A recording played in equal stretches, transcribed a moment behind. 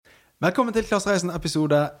Velkommen til Klassereisen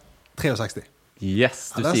episode 63. Yes,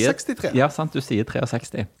 du Eller sier 63. Ja, sant, du sier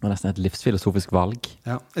 63. Det er nesten et livsfilosofisk valg.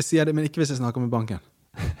 Ja, jeg sier det, men ikke hvis jeg snakker med banken.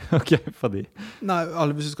 Ok, fordi Nei,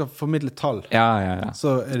 hvis du skal formidle tall, Ja.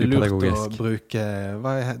 så er det lurt å Upedagogisk. bruke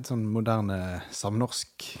hva er sånn moderne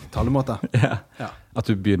samnorsk talemåte. ja. Ja, At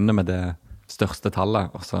du begynner med det største tallet,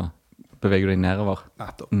 og så beveger du deg nedover.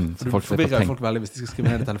 nettopp. Så For du folk slipper forvirrer tenk- folk veldig hvis de skal skrive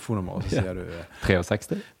ned et telefonnummer, og så Ja. sier du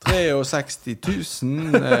 63? 63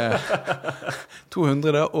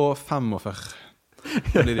 245.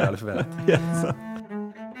 Da blir de veldig forvirret.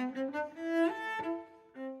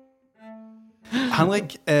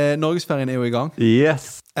 Henrik, Norgesferien er jo i gang.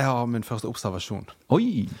 Yes! Jeg har min første observasjon.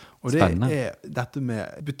 Oi, Og det spennende. er dette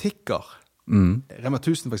med butikker. Mm. Rema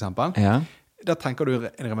 1000 for eksempel. Ja. Da tenker du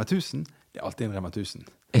en Rema 1000. Det er alltid en Rema 1000.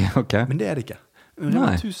 Ja, ok. Men det er det ikke. En Rema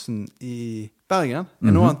Nei. 1000 i Bergen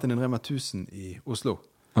er noe annet enn en Rema 1000 i Oslo.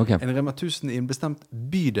 Ok. En Rema 1000 i en bestemt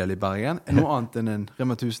bydel i Bergen er noe annet enn en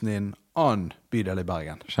Rema 1000 i en annen bydel i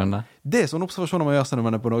Bergen. Skjønner. Det er sånne observasjoner man gjør seg når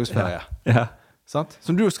man er på norgesferie. Ja. Sant?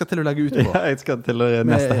 Som du skal til å legge ut på. Ja, jeg skal til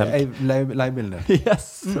neste helg. Med leiebilen din. Yes!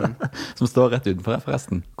 Som står rett utenfor her,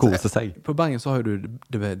 forresten. Kose seg. På Bergen så har du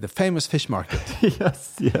the famous fish market.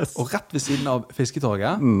 Yes. Og rett ved siden av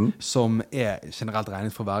Fisketorget, som er generelt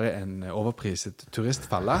regnet for å være en overpriset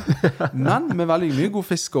turistfelle, men med veldig mye god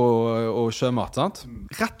fisk og sjømat, sant?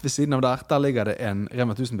 Rett ved siden av der ligger det en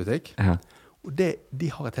Rema 1000-butikk. Ja. Og de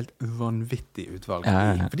har et helt vanvittig utvalg.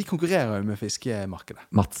 Ja. For de konkurrerer jo med fiskemarkedet.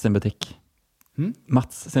 Mats sin butikk.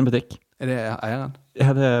 Mats sin butikk. Er det eieren?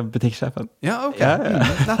 Ja, det er butikksjefen. Ja, ok. Ja.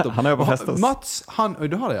 Nettopp. Han er jo på fest, Og Mats,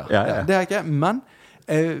 du har det, ja. Ja. Det har jeg ikke, men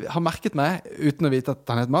jeg har merket meg, uten å vite at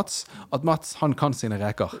han heter Mats, at Mats, han kan sine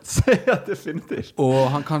reker. Ja, definitivt. Og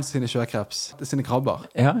han kan sine sjøkreps, sine krabber.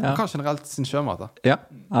 Ja. Han kan generelt sin sjømat da. Ja,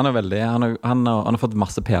 han er veldig han har fått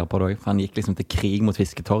masse PR på det også, for han gikk liksom til krig mot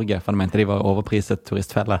Fisketorget, for han mente de var overpriset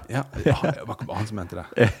turistfelle. Ja, det var ikke bare han som mente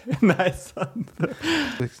det. Nei, sant.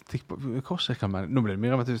 Nå blir det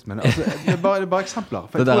mye Rema 1000, men altså, det er bare eksempler.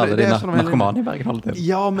 For Det jeg der tror hadde de er sånn- narkomane i Bergen holdt til.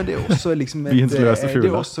 Ja, men det er også liksom Byens løse det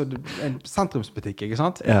fugler. er også en sentrumsbutikk, ikke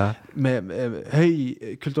sant? Ja. Med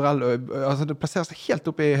høy kulturell, altså det plasserer seg helt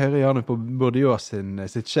oppe i høyre hjørne på Bourdieu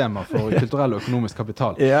sitt skjema for kulturell og økonomisk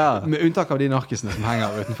kapital. Ja. Med unntak av de narkisene som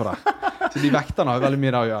henger utenfor der. Så de vekterne har jo veldig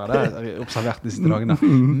mye der å gjøre. Det har jeg observert de siste dagene.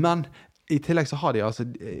 Men i tillegg så har de altså,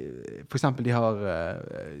 for eksempel de har...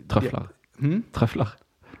 Trøfler. Trøfler.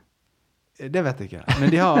 Det vet jeg ikke. Men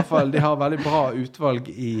de har i hvert fall veldig bra utvalg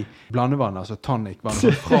i blandevann, altså tonicvann.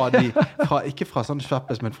 Ikke fra sånn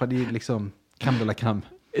sveppes, men fra de liksom crème de la crème.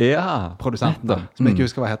 Ja. Produsentene, som jeg ikke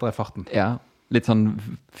husker hva heter i farten. Ja. Litt sånn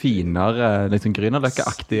finere, litt sånn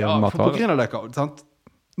Grünerløkka-aktige Ja, på matvarer. Grünerløkka, sant?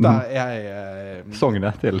 Der er jeg...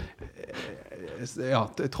 Sogne til. Ja,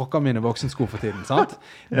 tråkker mine voksensko for tiden, sant?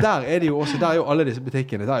 Der er det jo også, der er jo alle disse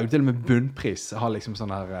butikkene, der er jo til og med bunnpris, har liksom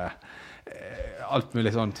sånn her... alt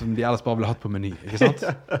mulig sånn som de ellers bare ville hatt på meny, ikke sant?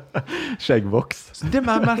 Skjeggvoks. Så det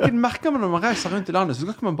merker man når man reiser rundt i landet, så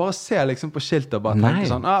kan ikke man bare se liksom på skilt og bare tenke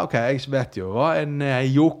sånn, ok, jeg vet jo hva en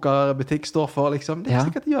Joker-butikk står for, liksom. Det er ikke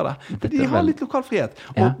sikkert de gjør det. De har litt lokal frihet.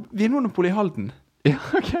 Og Vinmonopol i Halden. Ja,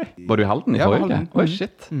 ok. Var du i Halden i Ja, forrige Halden. uke? Oi,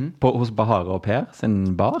 shit. Hos Bahare og Per sin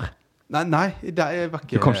bar? Nei, det er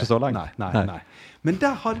ikke... Du kom ikke så langt? Nei. Men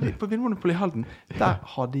der hadde de, på Vinmonopol i Halden, der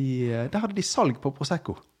hadde de salg på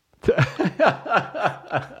Prosecco.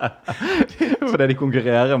 Fordi de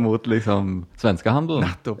konkurrerer mot liksom svenskehandelen.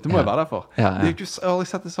 Nettopp, det må jeg være derfor. Ja. Jeg har aldri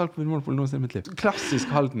sett et salg på Vinmonopol noensinne i mitt liv.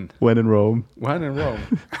 Klassisk Halden. When in Rome. When in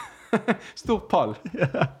Rome. Stor pall.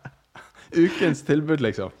 Ukens tilbud,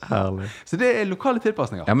 liksom. Herlig. Så det er lokale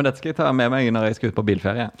tilpasninger. Ja, men dette skal jeg ta med meg når jeg skal ut på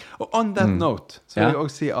bilferie. Og on that note, så vil jeg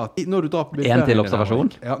også si at når du drar på bilferien En til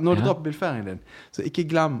observasjon. Når du drar på bilferien din, så ikke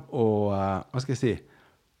glem å, hva skal jeg si,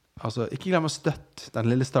 altså ikke glem å støtte den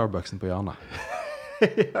lille Starbucksen på hjørnet.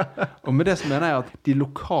 Og med det så mener jeg at de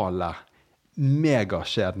lokale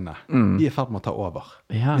megakjedene, de er i ferd med å ta over.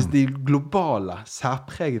 Ja. Hvis de globale,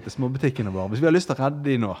 særpregete småbutikkene våre, hvis vi har lyst til å redde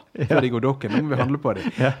de nå, før de går dukken, nå må vi handle på de.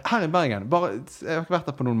 Her i Bergen, jeg har ikke vært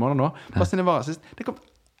der på noen måneder nå, bare siden jeg var her sist, det kom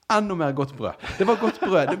enda mer godt brød. Det var godt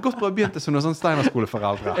brød. Godt brød begynte som noen sånn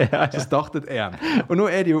Steinerskoleforeldre, som startet en. Og nå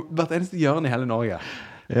er det jo hvert eneste hjørne i hele Norge.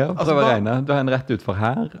 Ja, prøv å regne. Du har en rett utfor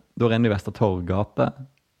her, du har en i Vester Torggate,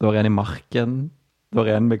 du har en i Marken, Det var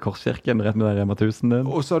en med Korskirken, rett med den Rema 1000 din.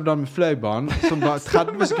 Og så den med Fløibanen, som var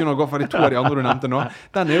 30 sekunder å gå for de to av de andre du nevnte nå.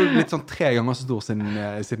 Den jo litt sånn 3 ganger så stor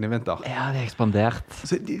siden i vinter. Ja, det ekspandert.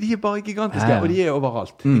 Så de bare gigantiske, og de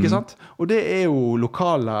overalt, ikke sant? Og det jo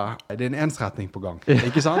lokale, det en ensretning på gang,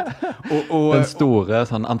 ikke sant? Den store,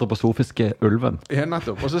 sånn antroposofiske ulven. Ja,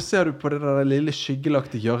 nettopp. Og så ser du på det der lille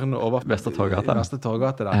skyggelagte hjørnet over Vestre Torgate. Vestre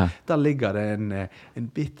Torgate der. Ja. Der ligger det en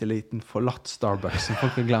bitteliten forlatt Starbucks som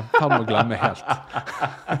folk kan glemme helt.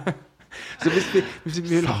 Så hvis vi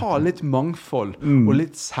vil ha litt mangfold og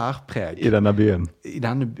litt særpreg i denne byen, i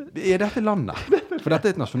dette landet, for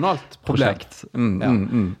dette et nasjonalt problem,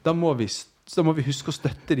 da må vi huske å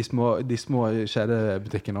støtte de små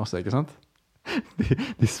kjedebutikkene også, ikke sant?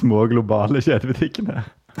 De små globale kjedebutikkene.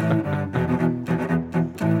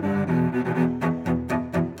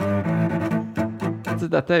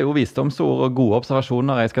 Dette jo visdomsord og gode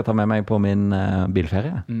observasjoner jeg skal ta med meg på min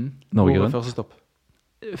bilferie. Norge rundt. Første stopp?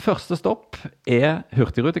 Første stopp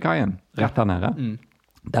Hurtigrutekaien, rett her nede.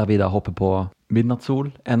 Der vi da hopper på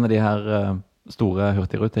Midnattssol, en av de her store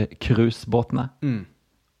Hurtigrute-cruisebåtene,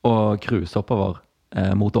 og cruise oppover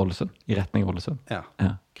mot Ålesund, i retning Ålesund. Ja.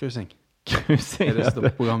 Cruising. Cruising,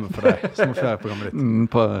 det programmet for deg, sommerferieprogrammet ditt?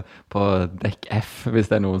 På dekk F,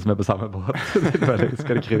 hvis det noen som på samme båt.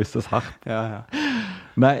 Skal det cruises hardt. Ja.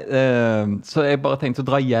 Nei, så jeg bare tenkte å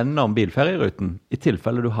dra gjennom bilferieruten, i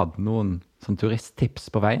tilfelle du hadde noen sånn turisttips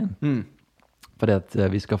på veien. Fordi at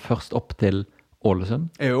vi skal først opp til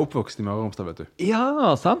Ålesund. Jeg jo oppvokst i Møre og Romsdal, vet du.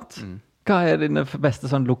 Ja, sant? Hva dine beste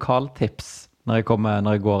sånn lokaltips når jeg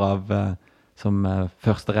går av som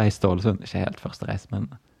første reis til Ålesund? Ikke helt første reis,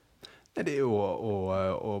 men... Det jo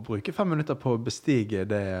å bruke 5 minutter på å bestige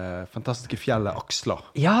det fantastiske fjellet Akslar.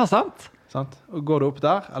 Ja, sant? Og går du opp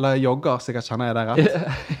der, eller jogger, sikkert kjenner jeg det rett,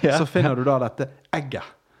 så finner du da dette egget.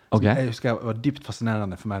 Okay. Jeg husker det var dypt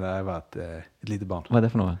fascinerende for meg da jeg var et lite barn. Hva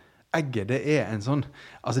det for noe? Egget, det en sånn,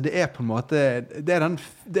 altså det på en måte, det den...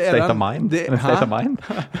 State of mind? State of mind?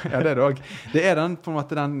 Ja, det også. Det den, på en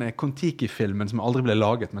måte, den Kon-Tiki-filmen som aldri ble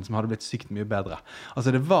laget, men som hadde blitt sykt mye bedre.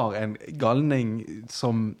 Altså, det var en galning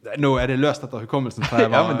som... Nå det løst etter hukommelsen, for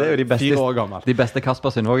jeg var jo 4 år gammel. De beste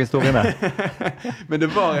Kasper Sundvåg-historiene. Men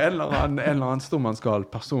det var en eller annen stormannsgal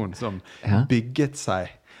person som bygget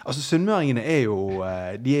seg. Altså, sunnmøringene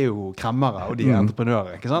de jo kremmere, og de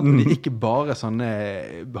entreprenører, ikke sant? De ikke bare sånne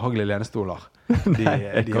behagelige lenestoler. De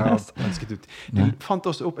har ønsket ut. De fant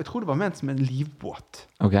også opp, jeg tror det var ment som en livbåt.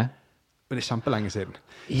 Ok. Men det kjempelenge siden.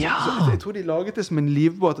 Ja! Så jeg tror de laget det som en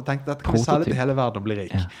livbåt og tenkte at dette kan vi selge til hele verden og bli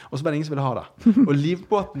rik. Og så var det ingen som ville ha det. Og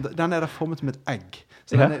livbåten, den da formet som et egg.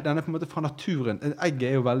 Så den på en måte fra naturen.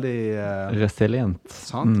 Egget jo veldig... resilient.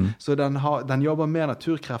 Sant? Så den jobber med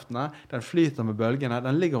naturkreftene, den flyter med bølgene,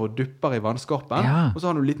 den ligger og dupper i vannskorpen, og så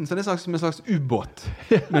har du liten, så det som en slags ubåt,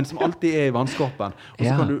 men som alltid i vannskorpen. Og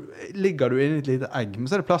så ligger du inne i et lite egg,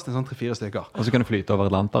 men så det plass til sånn 3-4 stykker. Og så kan du flyte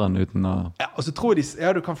over Atlanteren uten å... Ja, og så tror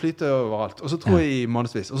jeg du kan flyte over alt. Og så tror jeg i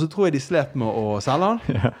månedsvis. Og så tror jeg de slet med å selge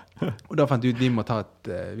den. Og da fant de ut vi må ta et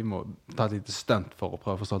lite stunt for å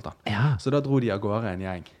prøve å få solgt den. Så da dro de av gårde en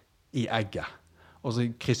gjeng i egget. Og så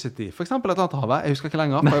krysset de for eksempel Atlanterhavet. Jeg husker ikke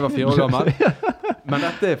lenger, for jeg var 4 år gammel. Men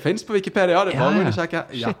dette finnes på Wikipedia. Det bare å sjekke.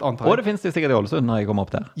 Og det finnes det sikkert i Ålesund når jeg kommer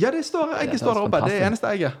opp der. Ja, egget står der oppe. Det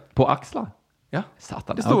eneste egget. På Aksla? Ja.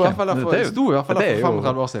 Satan. Det sto i hvert fall der for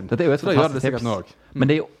 35 år siden. Dette jo et fantastisk tips.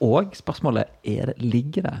 Men det jo også spørsmålet,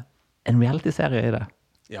 ligger det en reality-serie i det?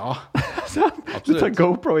 Ja, absolutt. Du tar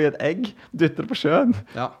GoPro i et egg, dytter det på sjøen,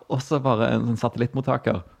 og så bare en sånn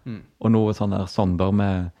satellittmottaker, og noe sånne der sonder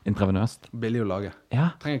med intravenøst. Billig å lage.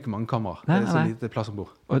 Trenger ikke mange kameraer. Det så lite plass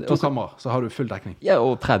ombord. 2 kameraer, så har du full dekning. Ja,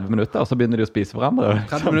 og 30 minutter, så begynner de å spise hverandre.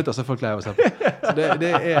 30 minutter, så folk leier å se på. Så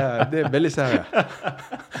det er veldig serie.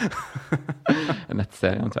 En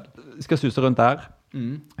nettserie, eventuelt. Vi skal suse rundt der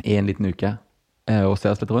i en liten uke. Og se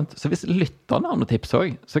oss litt rundt. Så hvis lytterne har noen tips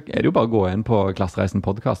også, så det jo bare å gå inn på Klassereisen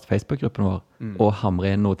podcast, Facebook-gruppen vår, og hamre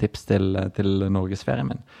inn noen tips til Norgesferien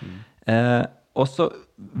min. Og så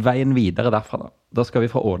veien videre derfra da. Da skal vi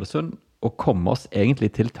fra Ålesund og komme oss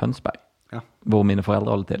egentlig til Tønsberg, hvor mine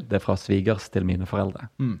foreldre holder til. Det fra svigers til mine foreldre.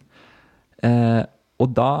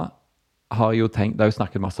 Og da har jo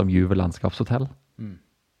snakket masse om Juve landskapshotell.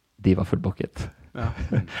 De var fullbooket.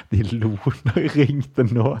 De lo når jeg ringte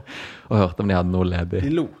nå og hørte om de hadde noe ledig. De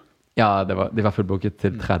lo? Ja, de var fullbooket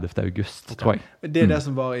til 30. august, tror jeg. Det det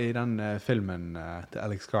som var i den filmen til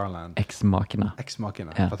Alex Garland. Eksmakene.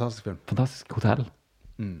 Fantastisk film. Fantastisk hotell.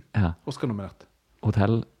 Oscar-nominert.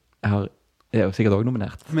 Hotell er jo sikkert også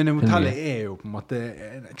nominert. Men hotellet jo på en måte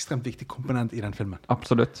en ekstremt viktig komponent i den filmen.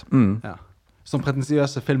 Absolutt. som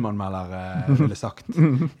pretensiøse filmanmelder ville sagt.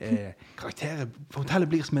 Karakterer på hotellet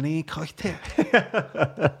blir som en egen karakter.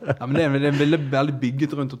 Ja, men det er veldig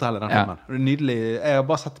bygget rundt hotellet, den filmen. Det er nydelig. Jeg har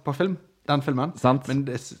bare sett på film, den filmen, men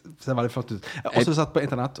det ser veldig flott ut. Jeg har også sett på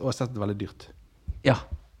internett, og sett det veldig dyrt. Ja,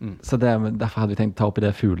 så derfor hadde vi tenkt å ta opp i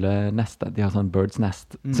det fuglenestet. De har sånn bird's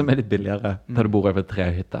nest, som er litt billigere, der du bor over et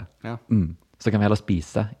trehytte. Ja. Så kan vi heller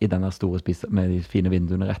spise i denne store spise med de fine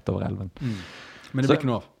vinduene rett over elven. Men det blir ikke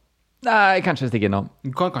noe av? Nei, kanskje stikke innom. Du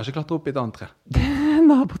kan kanskje klatre opp i et annet tre.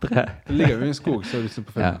 Nabotre. Det ligger jo i en skog, så er det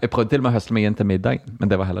på film. Ja, jeg prøvde til og med å høsle meg inn til middag, men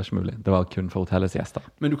det var heller ikke mulig. Det var kun for hotellets gjester.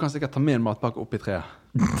 Men du kan sikkert ta med en matpakke opp i treet.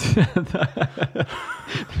 Det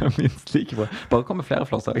er minst like bra. Bare kom med flere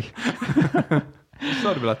flåsag. Så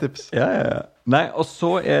har du vel et tips. Ja. Nei, og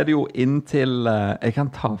så er det jo inn til jeg kan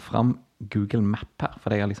ta fram Google Map her,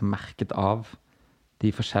 for jeg har liksom merket av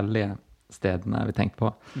de forskjellige stedene jeg vil tenke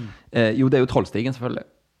på. Jo, det er jo Trollstigen selvfølgelig.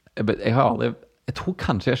 Jeg tror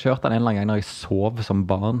kanskje jeg har kjørt den en eller annen gang når jeg sov som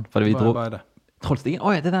barn. Hva er det? Trollstigen?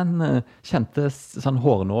 Det er den kjente sånn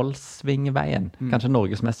hårnålsvingveien. Kanskje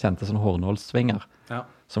Norges mest kjente sånn hårnålsvinger. Ja.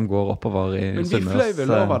 Som går oppover i Sunnmøs. Men vi fløy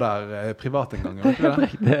vel over der privat en gang,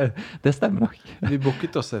 det stemmer nok. Vi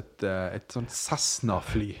booket oss et sånn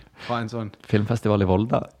Cessna-fly fra en sånn filmfestival i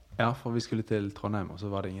Volda. Ja, for vi skulle til Trondheim, og så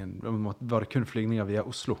var det kun flygninger via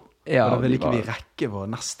Oslo. Ja, og da ville ikke vi rekke vår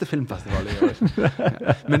neste filmfestival i år.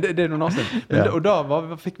 Men det er noen år siden. Og da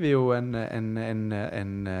fikk vi jo en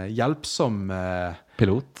hjelpsom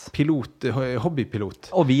pilot,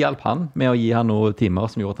 hobbypilot. Og vi hjalp han med å gi han noen timer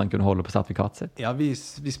som gjorde at han kunne holde på sertifikatet sitt. Ja, vi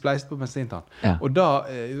spleiste på bensin til han. Ja. Og da,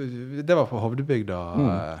 det var på Hovdebygda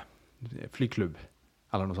flyklubb,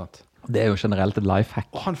 eller noe sånt. Det er jo generelt et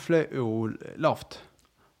lifehack. Og han fløy jo lavt.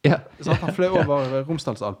 Ja. Så han fløy over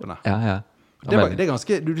Romsdalsalpene. Ja. Det er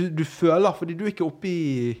ganske, du føler, fordi du er ikke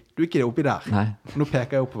oppi der. Nei. Nå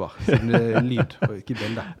peker jeg oppover, siden det er lyd og ikke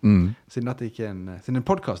bilde. Siden det ikke er en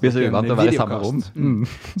podcast, vi er så uvant til å være i samme rom.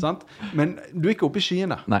 Sant? Men du er ikke oppi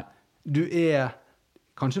skyene. Nei. Du er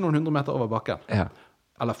kanskje noen 100 meter over bakken. Ja.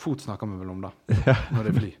 Eller fot snakker vi vel om da,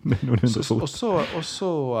 når det fly.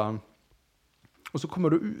 Og så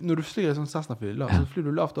kommer du, når du flyr i sånn Cessna-fly, så flyr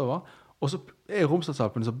du lavt over, og så er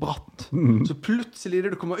Romsdalsalpen så bratt. Så plutselig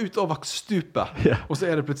det du kommer ut over stupet, og så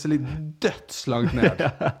er det plutselig dødslangt ned.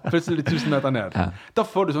 Plutselig 1000 meter ned. Da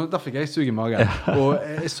fikk jeg sug i magen, og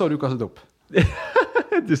jeg så du kastet opp.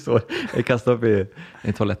 Du så, jeg kastet opp i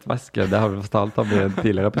en toalettvaske. Det har vi fortalt om i en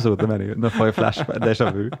tidligere episode, mener jeg. Nå får jeg flashback, det er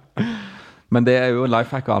déjà vu. Men det er jo en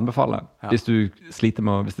lifehack å anbefale. Hvis du sliter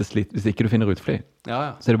med, hvis ikke du finner utfly,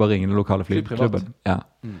 så er det bare å ringe den lokale flyklubben. Ja.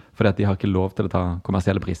 Fordi at de har ikke lov til å ta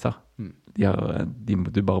kommersielle priser.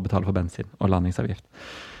 Du bare betaler for bensin og landingsavgift.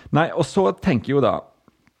 Nei, og så tenker jeg jo da,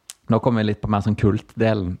 nå kommer vi litt på mer sånn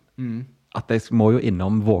kultdelen, at jeg må jo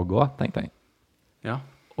innom Vågå, tenkte jeg. Ja.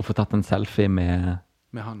 Og få tatt en selfie med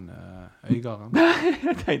han Øygaren.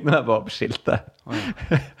 Jeg tenkte når jeg var på skiltet.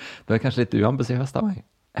 Det var kanskje litt uambisiøst av meg.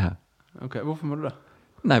 Ja. Ok, hvorfor må du det?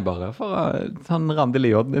 Nei, bare for sånn Randi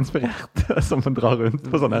Lioden inspirert, som drar rundt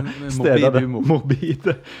på sånne steder.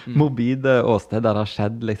 Morbide åsted der det har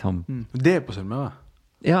skjedd, liksom. Det er på Sunnmøre?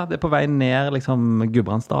 Ja, det er på vei ned, liksom,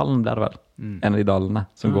 Gudbrandsdalen, det er det vel. En av de dalene,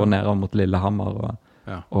 som går nedover mot Lillehammer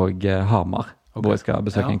og Hamar, hvor jeg skal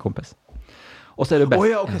besøke en kompis. Og så er det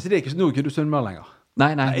best. Ok, så det er ikke noe ikke du Sunnmøre lenger?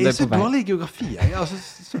 Nei, jeg er så dårlig i geografi.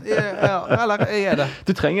 Eller jeg er det.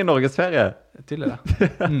 Du trenger Norgesferie. Tydelig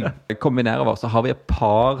det. Kombinerer vi, så har vi et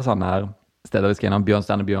par sånne her steder vi skal innom.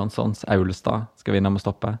 Bjørnstjerne Bjørnsons, Aulestad skal vi innom og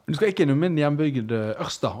stoppe. Du skal ikke innom min hjembygd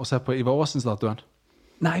Ørsta og se på Ivar Aasen-statuen?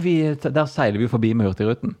 Nei, der seiler vi jo forbi med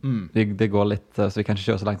Hurtigruten. Det går litt, så vi kan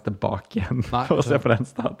ikke kjøre så langt tilbake igjen for å se på den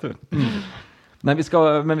statuen. Men vi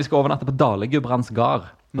skal overnatte på Dale Gudbrands gard.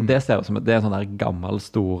 Og det ser ut som det er en sånn der gammel,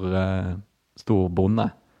 stor bonde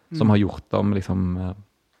som har gjort om liksom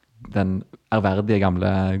den ærverdige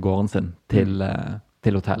gamle gården sin til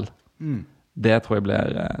hotell. Det tror jeg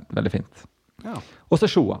blir veldig fint. Ja. Og så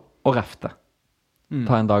sjoa og rafte.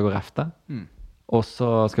 Ta en dag og rafte. Og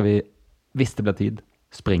så skal vi, hvis det blir tid,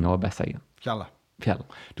 springe over Besseggen. Fjell.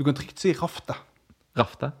 Du kan trygt si rafte.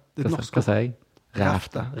 Rafte? Det er norsk ord. Hva sier jeg?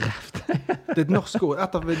 Rafte. Det er et norsk ord.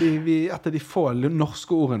 Et av de få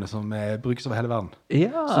norske ordene som brukes over hele verden.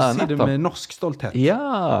 Ja, så si det med norsk stolthet.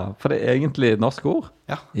 Ja, for det er egentlig et norsk ord.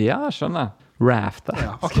 Ja, skjønner. Rafte.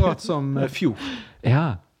 Ja, akkurat som fjord.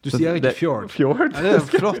 Ja. Du sier ikke fjord. Fjord? Ja, det er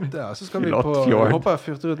flott, ja. Så skal vi på, håper jeg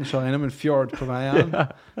Hurtigruten kjører innom en fjord på veien.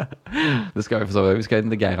 Det skal vi for så vidt. Vi skal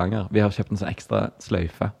inn til Geiranger. Vi har kjøpt en sånn ekstra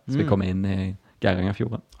sløyfe, så vi kommer inn i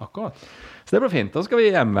Geirangerfjorden. Akkurat. Så det blir fint. Da skal vi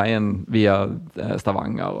hjemveien via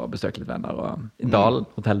Stavanger og besøke litt venner. Og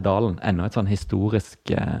Hotell Dalen, enda et sånn historisk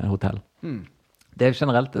hotell. Det er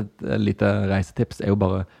generelt et lite reisetips, er jo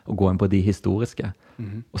bare å gå inn på de historiske,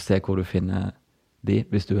 og se hvor du finner de,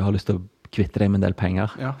 hvis du har lyst til å kvitte deg med en del penger.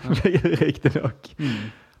 Ja. Riktig nok.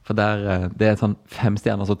 For det er et sånn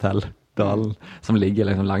 5-stjerners hotell, Dalen, som ligger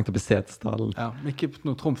liksom langt oppe i Setesdalen. Ja, men ikke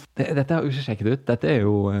noe trumf. Dette har jeg jo ikke sjekket ut. Dette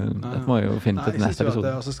må jeg jo finne til neste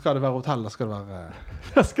episode. Og så skal det være hotell, da skal det være...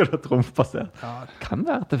 Da skal det være trumfbasert. Ja. Kan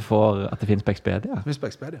det være at det finnes på Expedia? Det finnes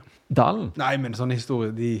på Expedia. Dalen? Nei, men sånn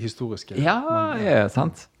de historiske. Ja,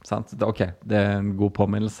 sant. Ok, det er en god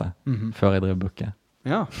påminnelse før jeg driver booker.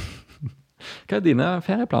 Ja. Hva er dine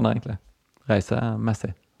ferieplaner egentlig?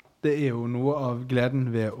 Reisemessig? Det er jo noe av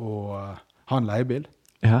gleden ved å ha en leiebil.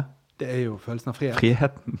 Ja. Det er jo følelsen av frihet.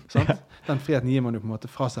 Friheten. Sant? Den friheten gir man jo på en måte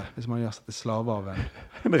fra seg, hvis man gjør seg til slave av en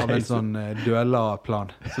sånn døla-plan.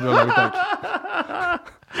 Så du har laget deg.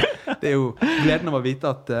 Det er jo gleden av å vite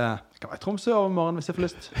at det kan være Tromsø over morgen hvis jeg får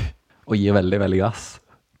lyst. Og gir veldig, veldig gass.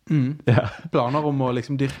 Ja. Planer om å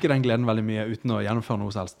liksom dyrke den gleden veldig mye uten å gjennomføre noe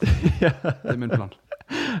selvst. Det er min plan.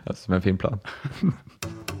 Det er som en fin plan.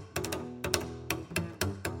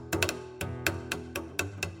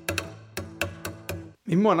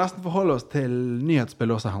 Vi må nesten forholde oss til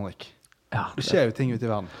nyhetsbildet også, Henrik. Ja, det skjer jo ting ute i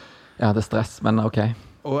verden. Ja, det er stress, men ok.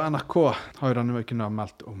 Og NRK har jo denne uken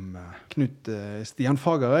meldt om Knut Stian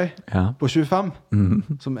Fagerøy på 25,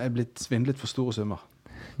 som er blitt svindlet for store summer.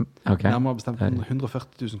 Okay. Nærmere bestemt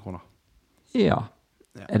 140 000 kroner. Ja.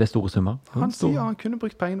 Er det store summer? Han sier han kunne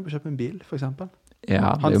brukt pengene på å kjøpe en bil, for eksempel.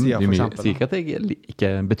 Ja, det er jo sikkert at jeg ikke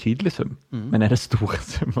er en betydelig sum, men er det store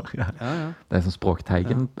summer? Ja. Det er en sånn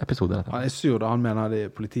Språkteigen-episode. Dette. Han er sur da, han mener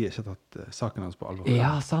at politiet ikke har tatt saken hans på alvor.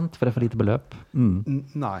 Ja, sant, for det er for lite beløp.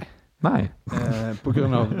 Nei. På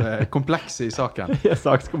grunn av komplekset i saken. Ja,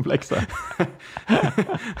 sakskomplekset.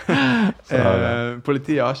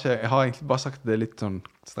 Politiet har egentlig bare sagt at det er litt sånn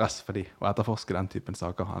stress for de å etterforske den typen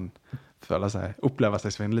saker. Han opplever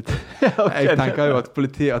seg svindlet. Okay, jeg tenker jo at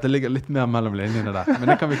at det ligger litt mer mellom linjene der, men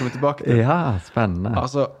det kan vi komme tilbake til. Ja, spennende.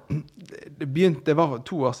 Altså, det var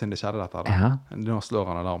 2 år siden det skjedde dette da. Nå slår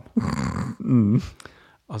han alarm.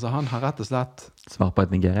 Altså, han har rett og slett... Svar på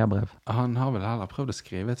et Nigeria-brev. Han har vel heller prøvd å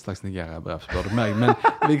skrive et slags Nigeria-brev, spør du meg, men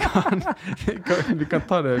vi kan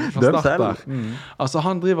ta det fra start der. Altså,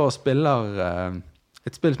 han driver og spiller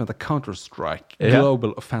et spill som heter Counter-Strike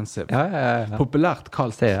Global Offensive. Populært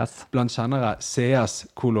kalt CS. Blant kjennere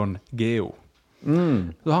CS:GO.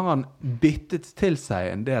 Så har han byttet til seg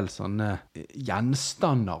en del sånne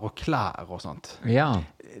gjenstander og klær og sånt. Ja.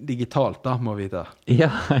 Digitalt da, må vi vite. Ja.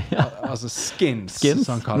 Altså skins, som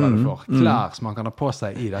han kaller det for. Klær som han kan ha på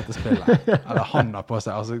seg i dette spillet. Eller han har på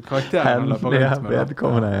seg. Altså karakteren han løper rundt med.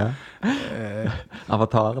 Vedkommende,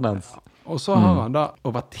 Avataren hans. Og så har han da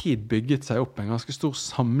over tid bygget seg opp en ganske stor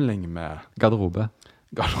samling med... Garderobe.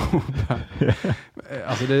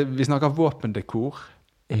 Altså vi snakker våpendekor.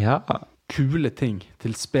 Ja. Kule ting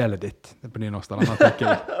til spillet ditt. Det er på nynorsk, denne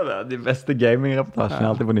artikkelen. Det er de beste gaming-reportasjene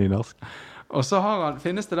alltid på nynorsk. Og så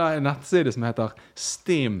finnes det da en nettside som heter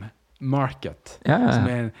Steam Market, som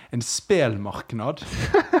er en spelmarknad.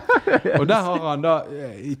 Og der har han da,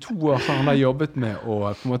 i 2 år så har han da jobbet med å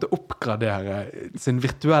på en måte oppgradere sin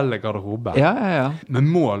virtuelle garderobe. Med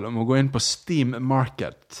mål om å gå inn på Steam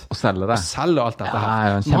Market. Og selge det. Og selge alt dette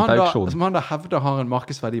her. Som han da hevder har en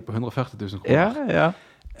markedsverdi på 140 000 kroner.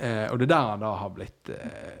 Og det er der han da har blitt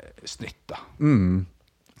snytt da.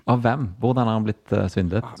 Av hvem? Hvordan har han blitt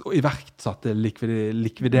svindlet? Og iverksatte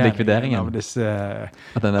likvideringen av disse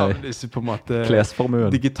på en måte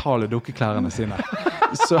digitale dukkeklærene sine.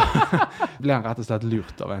 Så ble han rett og slett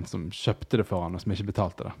lurt av en som kjøpte det for han og som ikke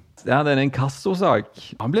betalte det. Ja, det er en inkassosak.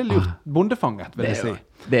 Han ble lurt, bondefanget, vil jeg si.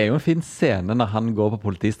 Det er jo en fin scene når han går på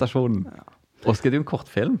politistasjonen. Og skal det jo en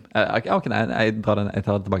kortfilm? Ok, nei, jeg tar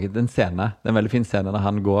det tilbake. Det er en scene. Det er en veldig fin scene når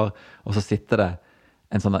han går, og så sitter det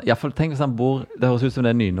en sånn, tenk hvis han bor, det høres ut som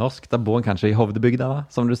det er nynorsk, da bor han kanskje i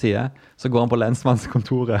Hovdebygda, som du sier, så går han på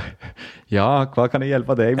lensmannskontoret. Ja, hva kan jeg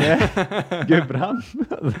hjelpe deg med? Gudbrand.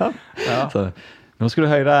 Så, nå skal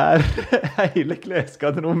du høre her, hele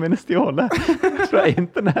klesgarderoben min er stjålet fra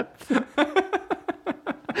internett.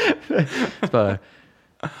 Så bare,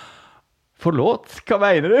 forlåt, hva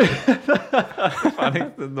mener du? Faen,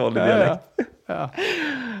 ikke dårlig dialekt.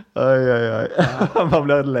 Man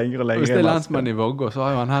blir lenger og lenger. Hvis det er lensmann i Vågå, så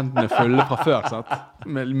har jo han hendene fulle fra før, sant?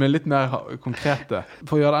 Med litt mer konkrete.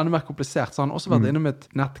 For å gjøre det enda mer komplisert, så har han også vært innom et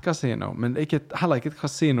nettkasino, men heller ikke et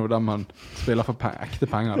kasino der man spiller for ekte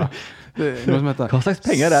penger da. Det er noe som heter hva slags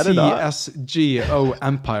penger er det da? CSGO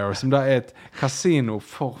Empire, som da er et kasino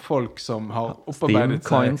for folk som har opparbeidet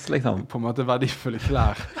coins, liksom. På en måte verdifulle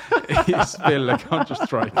klær i spillet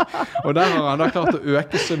Counter-Strike. Og der har han da klart å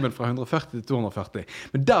øke summen fra 140 til 240.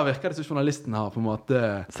 Men der virker det som journalisten har på en måte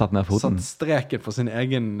Satt ned foten. satt streken for sin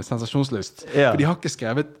egen sensasjonslyst. Ja. For de har ikke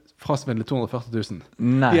skrevet frasvindlet 240 000.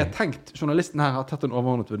 Nei. De har tenkt, journalisten her har tatt en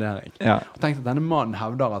overordnet vurdering. Ja. Og tenkt at denne mannen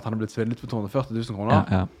hevder at han har blitt svindlet for 240 000 kroner.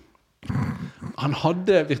 Ja. Han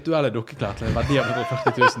hadde virtuelle dukkeklær til en verdi av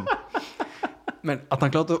 140 000. Men at han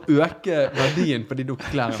klarte å øke verdien på de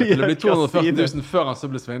dukkeklærene til å bli 240 000 før han så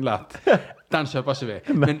ble svindlet, den kjøper ikke vi.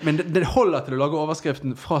 Men det holder til å lage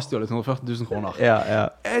overskriften frastjålet 140 000 kroner. Ja.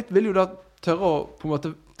 Jeg vil jo da tørre å på en måte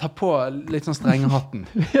ta på litt sånn strenge hatten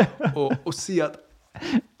og si at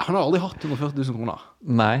han har aldri hatt 140 000 kroner.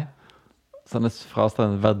 Nei. Sånne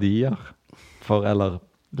frastående verdier for, eller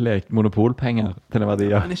monopolpenger til en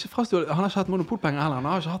verdier. Men ikke frastjålet, han har ikke hatt monopolpenger heller, han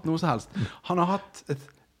har ikke hatt noe som helst. Han har hatt et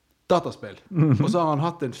dataspill, og så har han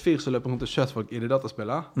hatt en fyr som løper rundt og skjøt folk i det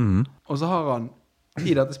dataspillet, og så har han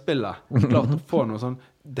i dette spillet klart å få noe sånn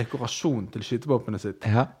dekorasjon til skytevåpenet sitt.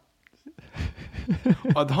 Ja.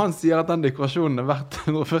 At han sier at den dekorasjonen er verdt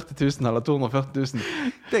 140 000 eller 240 000,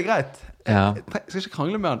 det er greit. Ja. Jeg skal ikke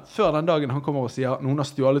krangle med han før den dagen han kommer og sier noen har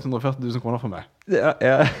stjålet 140 000 kroner for meg. Ja.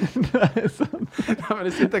 Nei, sånn. Men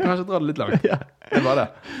jeg synes jeg kanskje drar det litt langt. Det er bare det.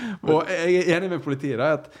 Og jeg er enig med politiet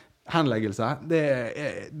da, at henleggelse, det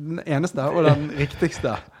er den eneste og den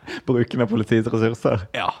riktigste. Bruken av politiets ressurser.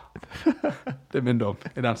 Ja. Det er min dom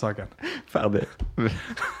i den saken. Ferdig.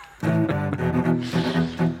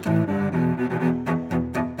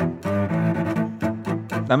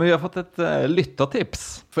 Nei, men vi har fått et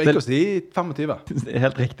lyttertips. For ikke å si 25.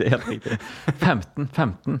 Helt riktig.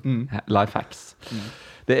 15 lifehacks.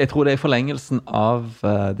 Jeg tror det er i forlengelsen av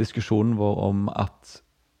diskusjonen vår om at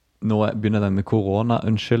nå begynner den med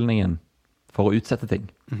korona-unnskyldningen for å utsette ting.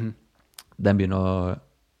 Den begynner å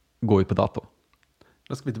gå ut på dato.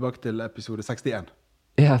 Da skal vi tilbake til episode 61.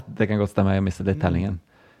 Ja, det kan godt stemme. Jeg har mistet litt tellingen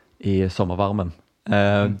i sommervarmen.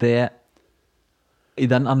 I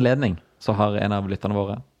den anledning så har en av lytterne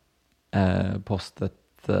våre postet,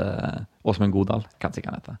 Åsmund Godal, kan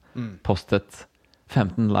sikkert hete, postet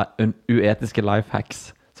 15 uetiske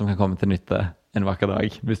lifehacks som kan komme til nytte en vakker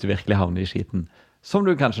dag, hvis du virkelig havner i skiten. Som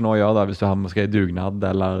du kanskje nå gjør da, hvis du har måske dugnad,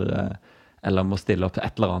 eller må stille opp til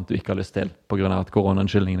et eller annet du ikke har lyst til, på grunn av at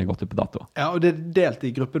koronaunnskyldningen er gått ut på dato. Ja, og det er delt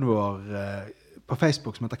i gruppen vår på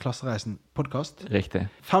Facebook som heter Klassereisen podcast. Riktig.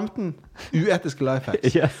 15 uetiske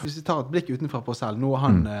lifehacks. Yes. Hvis vi tar et blikk utenfra på oss selv, nå har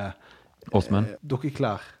han Åsmund.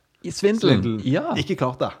 dukkeklær. I svindelen. Ja. Ikke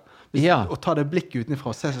klart det. Å ta det blikket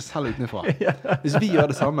utenfra, se seg selv utenfra. Hvis vi gjør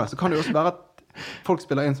det samme, så kan det også være at folk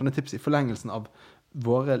spiller inn sånne tips i forlengelsen av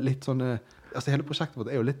våre litt sånne, altså hele prosjektet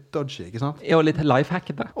vårt er jo litt dodgy, ikke sant? Ja, og litt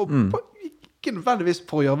lifehackete. Og ikke nødvendigvis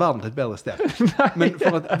for å gjøre verden til et bedre sted, men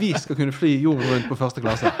for at vi skal kunne fly jorden rundt på første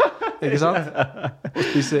klasse, ikke sant? Og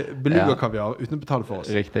spise beluga-kaviar uten å betale for oss.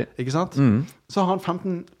 Riktig. Ikke sant? Så har han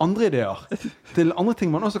 15 andre ideer til andre ting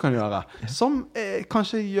man også kan gjøre, som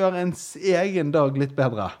kanskje gjør ens egen dag litt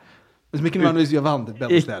bedre. Som ikke nødvendigvis gjør verden til et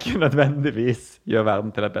bedre sted. Ikke nødvendigvis gjør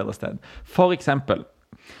verden til et bedre sted. For eksempel,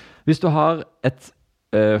 hvis du har et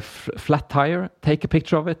flat tire, take a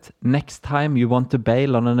picture of it. Next time you want to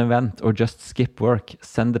bail on an event or just skip work,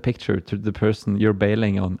 send the picture to the person you're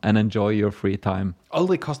bailing on and enjoy your free time.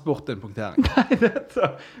 Aldri kast bort en punktering. Nei,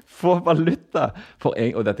 dette får valuta.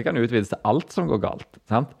 Og dette kan utvides til alt som går galt.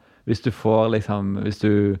 Sant? Hvis du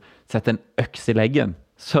setter en øks i leggen,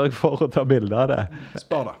 sørg for å ta bilder av det.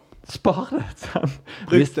 Spar det. Sant?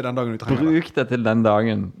 Bruk det den dagen du trenger det. Bruk det til den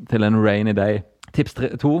dagen, til en rainy day. Tips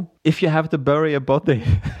 2. If you have to bury a body.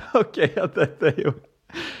 Ok, ja, dette er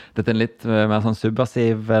en litt mer sånn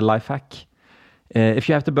subversiv lifehack. If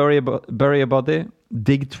you have to bury a body,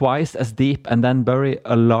 dig twice as deep and then bury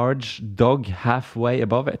a large dog halfway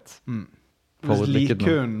above it. Hvis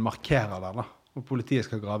likøen markerer det da, og politiet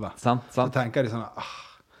skal grave, sant. Så tenker de sånn,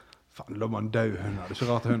 faen, la man dø hund, det er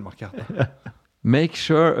ikke rart hun markerte. Make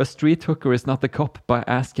sure a street hooker is not a cop by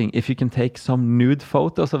asking if you can take some nude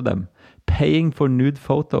photos of them. Paying for nude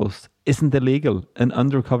photos isn't illegal. An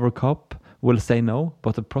undercover cop will say no,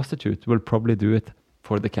 but a prostitute will probably do it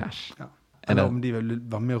for the cash. Ja. Eller om de vil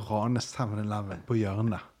være med å rane 7-Eleven på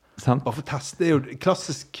hjørnet. Sant? Bare for test. Det er jo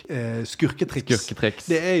klassisk skurketriks.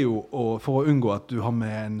 Det er jo for å unngå at du har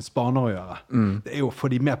med en spaner å gjøre. Det er jo å få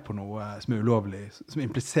de med på noe som er ulovlig, som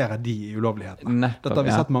impliserer de i ulovlighetene. Dette har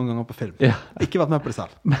vi sett mange ganger på film. Ja. Ikke vært med på det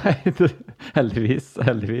selv. Nei, heldigvis.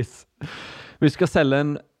 Vi skal selge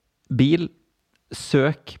en bil,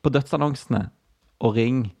 søk på dødsannonsene og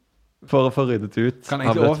ring for å få ryddet ut. Kan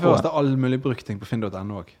egentlig overføres til all mulig bruktting på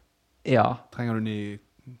finn.no også. Ja. Trenger du ny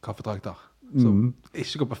kaffetrakter? Så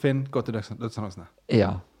ikke gå på Finn, gå til dødsannonsene.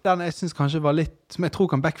 Ja. Den jeg synes kanskje var litt, som jeg tror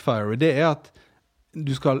kan backfire, det er at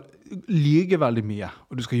du skal lyge veldig mye,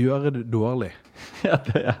 og du skal gjøre det dårlig. Ja,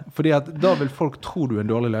 det er. Fordi at da vil folk tro du er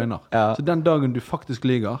en dårlig løgner. Ja. Så den dagen du faktisk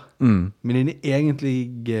lyger, med dine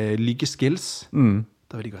egentlige lygeskills,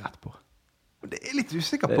 da vil de gå rett på. Og det er litt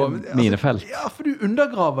usikker på. Mine felt. Ja, for du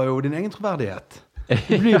undergraver jo din egen troverdighet.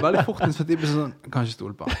 Du blir veldig fort en sånn type sånn, kan ikke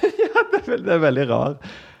stole på. Ja, det er veldig rar.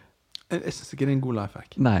 Jeg synes ikke det er en god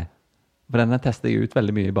lifehack. Nei, for denne testet jeg ut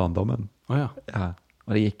veldig mye i barndommen. Åja. Ja,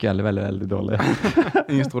 og det gikk veldig, veldig, veldig dårlig.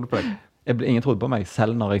 Ingen trodde på deg. Ingen trodde på meg,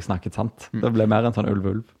 selv når jeg snakket sant. Det ble mer en sånn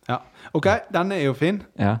ulv-ulv. Ja, ok, denne er jo fin.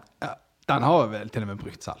 Ja. Ja, den har jeg vel til og med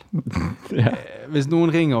brukt selv. Ja. Hvis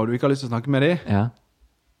noen ringer og du ikke har lyst til å snakke med dem, Ja.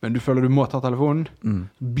 men du føler du må ta telefonen,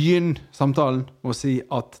 begynn samtalen med å si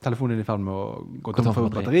at telefonen er i ferd med å gå tom for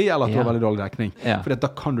batteri, eller at du har veldig dårlig dekning. Ja. For da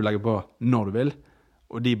kan du legge på når du vil,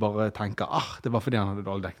 og de bare tenker, det var fordi han hadde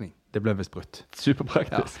dårlig dekning. Det ble vist brutt.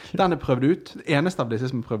 Superpraktisk. Ja. Den er prøvd ut. Det eneste av disse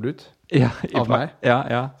som er prøvd ut, av meg,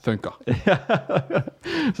 funker.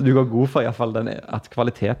 Så du går god for i hvert fall at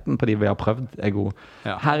kvaliteten på de vi har prøvd er god.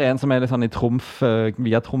 Ja. Her er en som er litt sånn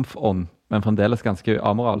via trumfånd, men fremdeles ganske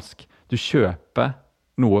amoralsk. Du kjøper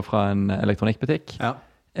noe fra en elektronikkbutikk,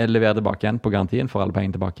 leverer tilbake igjen på garantien, får alle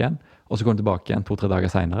pengene tilbake igjen, og så kommer du tilbake igjen 2-3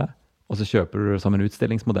 dager senere, og så kjøper du det som en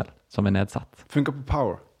utstillingsmodell, som er nedsatt. Funker på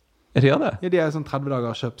Power. Det gjør det? Ja, de er sånn 30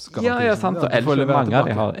 dager kjøpsgaranti. Ja, sant. Og mange av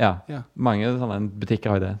de har, mange sånne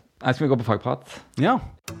butikker har jo det. Nei, skal vi gå på fagprat? Ja.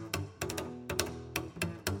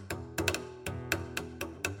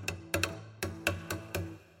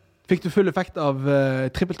 Fikk du full effekt av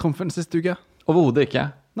trippeltrumfen siste uke? Overhodet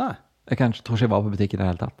ikke. Nei. Jeg tror ikke jeg var på butikken i det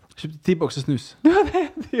hele tatt. Kjøpte 10 bokser snus.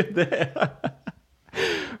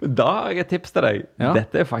 Da har jeg et tips til deg. Ja.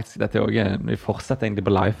 Dette er også, vi fortsetter egentlig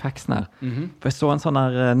på lifehacksen her. For jeg så en sånn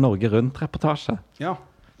her Norge Rundt-reportasje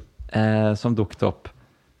som dukket opp.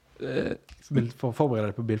 For å forberede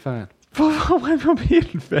deg på bilferien.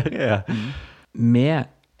 Med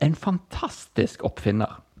en fantastisk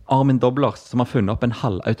oppfinner. Armin Doblers, som har funnet opp en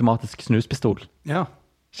halvautomatisk snuspistol. Ja.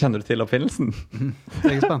 Kjenner du til oppfinnelsen?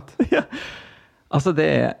 Jeg er spent. Ja. Altså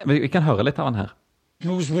vi kan høre litt av den her.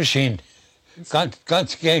 Snusmaskin.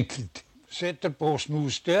 Ganske enkelt. Sætter på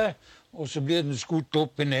snus der, og så blir den skudt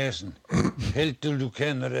opp i næsen. Helt til du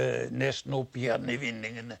kender det næsten opp igjen i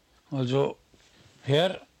vindingene. Altså,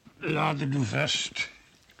 her lader du først.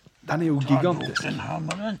 Den er jo gigantisk. Den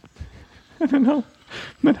hammeren.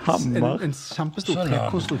 Med hammer. En kjempestor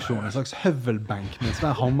trekonstruksjon, en slags høvelbenk med en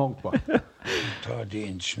svær hammer på. Ta det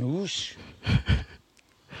en snus.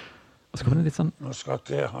 Og så kommer det litt sånn... Nå skal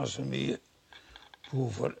ikke jeg ha så mye på,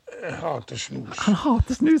 for jeg hater snus. Han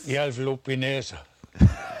hater snus. I alle fall opp i nesa.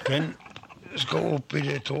 Den skal opp i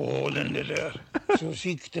det tålene der. Så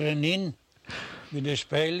sikter den inn med det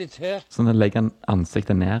speilet her. Så nå legger han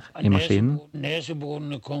ansiktet ned i maskinen.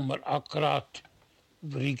 Neseborene kommer akkurat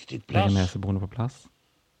på riktig Legger plass. neseborene på plass.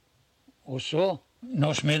 Og så,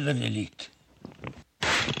 nå smeller det litt.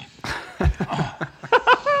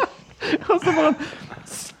 Og så bare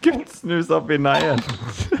skutt snus opp i neien.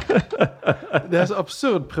 Det er så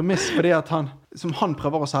absurd premiss, fordi at som han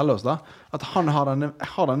prøver å selge oss da, at han har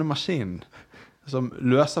denne maskinen som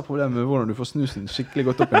løser problemet med hvordan du får snusen skikkelig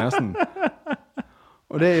godt opp i nesen.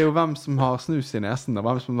 Og det er jo hvem som har snus i nesen, og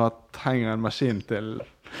hvem som trenger en maskin til.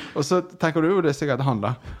 Og så tenker du jo det er sikkert han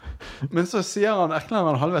da. Men så erklærer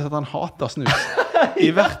han halvveis at han hater snus.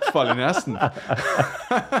 I hvert fall i nesen.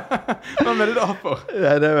 Hva er det da for?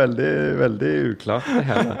 Ja, det er veldig, veldig uklart det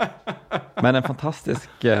hele. Men en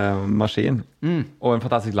fantastisk maskin. Og en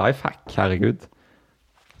fantastisk lifehack, herregud.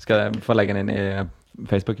 Skal jeg få legge den inn i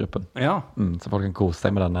Facebook-gruppen? Ja. Så folk kan kose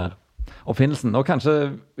seg med denne oppfinnelsen. Og kanskje,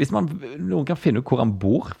 hvis noen kan finne ut hvor han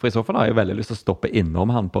bor, for i så fall har jeg veldig lyst til å stoppe innom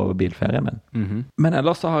han på bilferien min. Men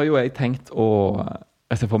ellers så har jo jeg tenkt å...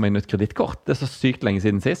 Jeg ser for meg nytt kredittkort. Det er så sykt lenge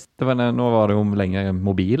siden sist. Nå var det jo lenge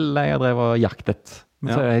mobil jeg drev og jaktet.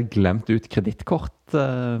 Men så har jeg glemt ut kredittkort,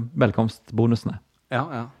 velkomstbonusene. Ja.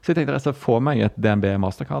 Så jeg tenkte jeg skal få meg et DNB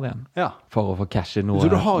Mastercard igjen. Ja. For å få cashe noe.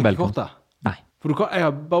 Så du har ikke kortet? Nei. For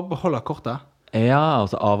jeg bare beholder kortet. Ja, og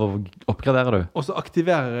så av og oppgraderer du. Og så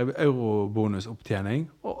aktiverer jeg eurobonusopptjening,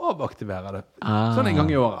 og avaktiverer det. Sånn en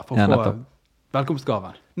gang i året, for å få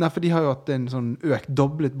velkomstgaven. Nei, for de har jo hatt en sånn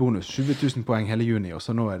doblet bonus, 20 000 poeng hele juni, og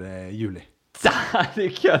så nå er det juli. Det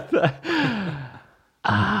kødde!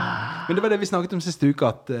 Men det var det vi snakket om siste uke,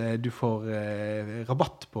 at du får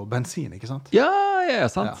rabatt på bensin, ikke sant? Ja,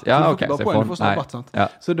 sant. Ja, ok. Så du får sånn rabatt, sant? Ja.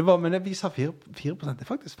 Så det var, men vi sa 4%, det er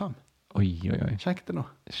faktisk 5%. Oi. Sjekk det nå.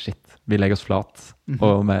 Shit, vi legger oss flat.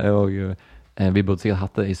 Og vi burde sikkert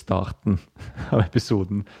hatt det i starten av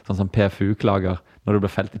episoden, sånn som PFU-klager. Når du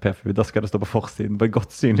blir felt i PFU, da skal det stå på forsiden på et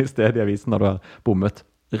godt synlig sted i avisen når du har bommet.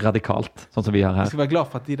 radikalt, sånn som vi har her. Jeg skal være glad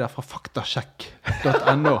for at de der fra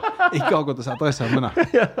faktasjekk.no ikke har gått og sett deg i sømmene.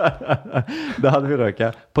 Det hadde vi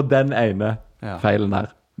røket på den ene feilen her.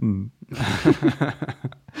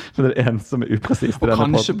 Så det en som upresist i denne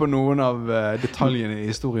podden. Og kanskje på noen av detaljene i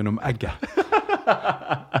historien om egget.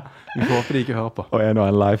 Vi får håpe de ikke hører på. Og en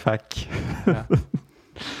lifehack.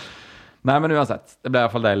 Nei, men uansett, det ble i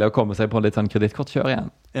hvert fall deilig å komme seg på litt sånn kredittkortkjør igjen.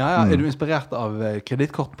 Ja. Er du inspirert av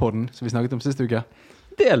kredittkortpodden som vi snakket om siste uke?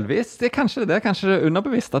 Delvis. Det er kanskje det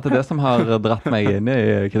underbevisst at det er det som har dratt meg inn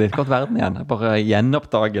i kredittkortverden igjen. Jeg bare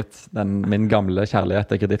gjenoppdaget min gamle kjærlighet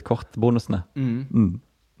til kredittkortbonusene.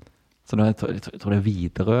 Så nå, jeg tror det er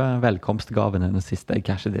videre velkomstgaven enn den siste jeg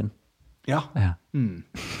cashet inn. Ja.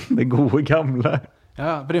 Det gode gamle.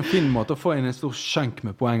 Ja, for det er en fin måte å få inn en stor skjønk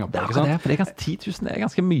med poenger på, ikke sant? Det, for det er ganske 10 000, det er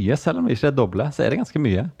ganske mye, selv om det ikke er doble, så er det ganske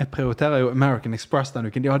mye. Jeg prioriterer jo American Express den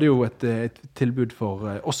uken. De hadde jo et tilbud for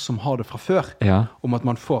oss som har det fra før, om at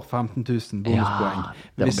man får 15 000 bonuspoeng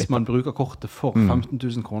hvis man bruker kortet for 15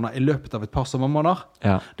 000 kroner i løpet av et par sommermåneder.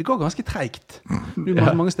 Det går ganske treigt. Det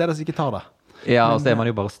er mange steder som ikke tar det. Ja, og så er man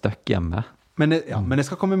jo bare støkk hjemme. Men jeg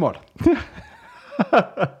skal komme i mål.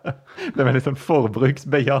 Det er veldig sånn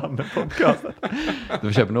forbruksbejane podcast. Du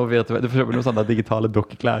får kjøpe noe sånne digitale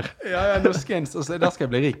dukkeklær. Ja, noe skins, og der skal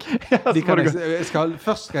jeg bli rik.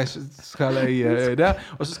 Først skal jeg det,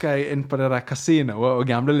 og så skal jeg inn på det der kasino og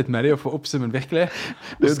gamble litt med det og få oppsummen virkelig,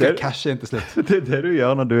 og så skal jeg cashe inn til slutt. Det er det du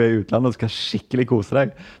gjør når du er i utlandet og skal skikkelig kose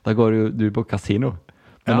deg. Da går du på kasino.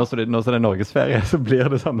 Men nå som det er Norgesferie, så blir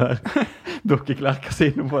det sånn der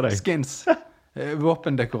dukkeklær-kasino på deg. Skins,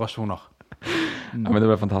 våpendekorasjoner. Ja, men det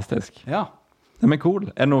ble fantastisk. Ja. Men cool.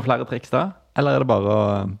 Er det noen flere triks da? Eller er det bare å...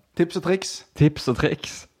 Tips og triks. Tips og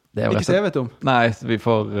triks. Det er ikke så jeg vet om. Nei, så vi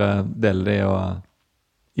får dele de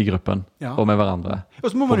i gruppen og med hverandre.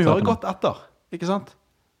 Og så må man jo høre godt etter, ikke sant?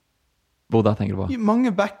 Hvor da tenker du på? Mange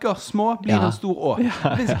bekker små blir en stor å. Det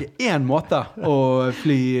finnes ikke én måte å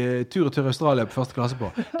fly tur og tur Australia på første klasse på.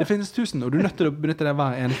 Det finnes 1000, og du er nødt til å benytte det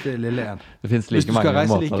hver eneste lille en. Hvis du skal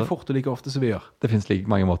reise like fort og like ofte som vi gjør. Det finnes like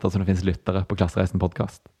mange måter som det finnes lyttere på Klassereisen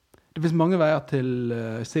podcast. Det finnes mange veier til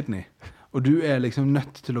Sydney, og du er liksom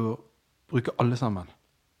nødt til å bruke alle sammen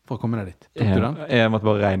for å komme deg dit. Tok du den? Jeg måtte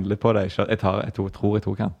bare regne litt på det. Jeg tror jeg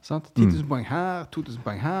tok den. 10 000 poeng her, 2000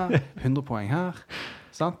 poeng her, 100 poeng her.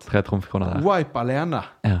 Sant? 3 trumfkroner der. Wipe alene.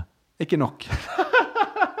 Ikke nok.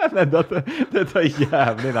 Nei, det tar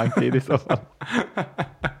jævlig lang tid i så fall.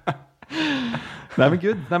 Nei, men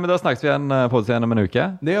gud. Nei, men da snakkes vi igjen på oss igjen om en uke.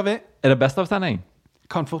 Det gjør vi. Er det bestavsending?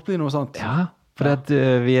 Kan fort bli noe sånt. Ja, for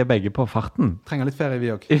vi er begge på farten. Trenger litt ferie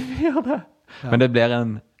vi også. Vi gjør det. Men det blir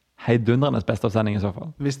en heidundrende bestavsending i så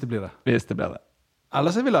fall. Hvis det blir det. Hvis det blir det.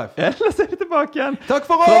 Ellers er vi live. Ellers er vi tilbake igjen. Takk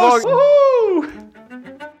for oss!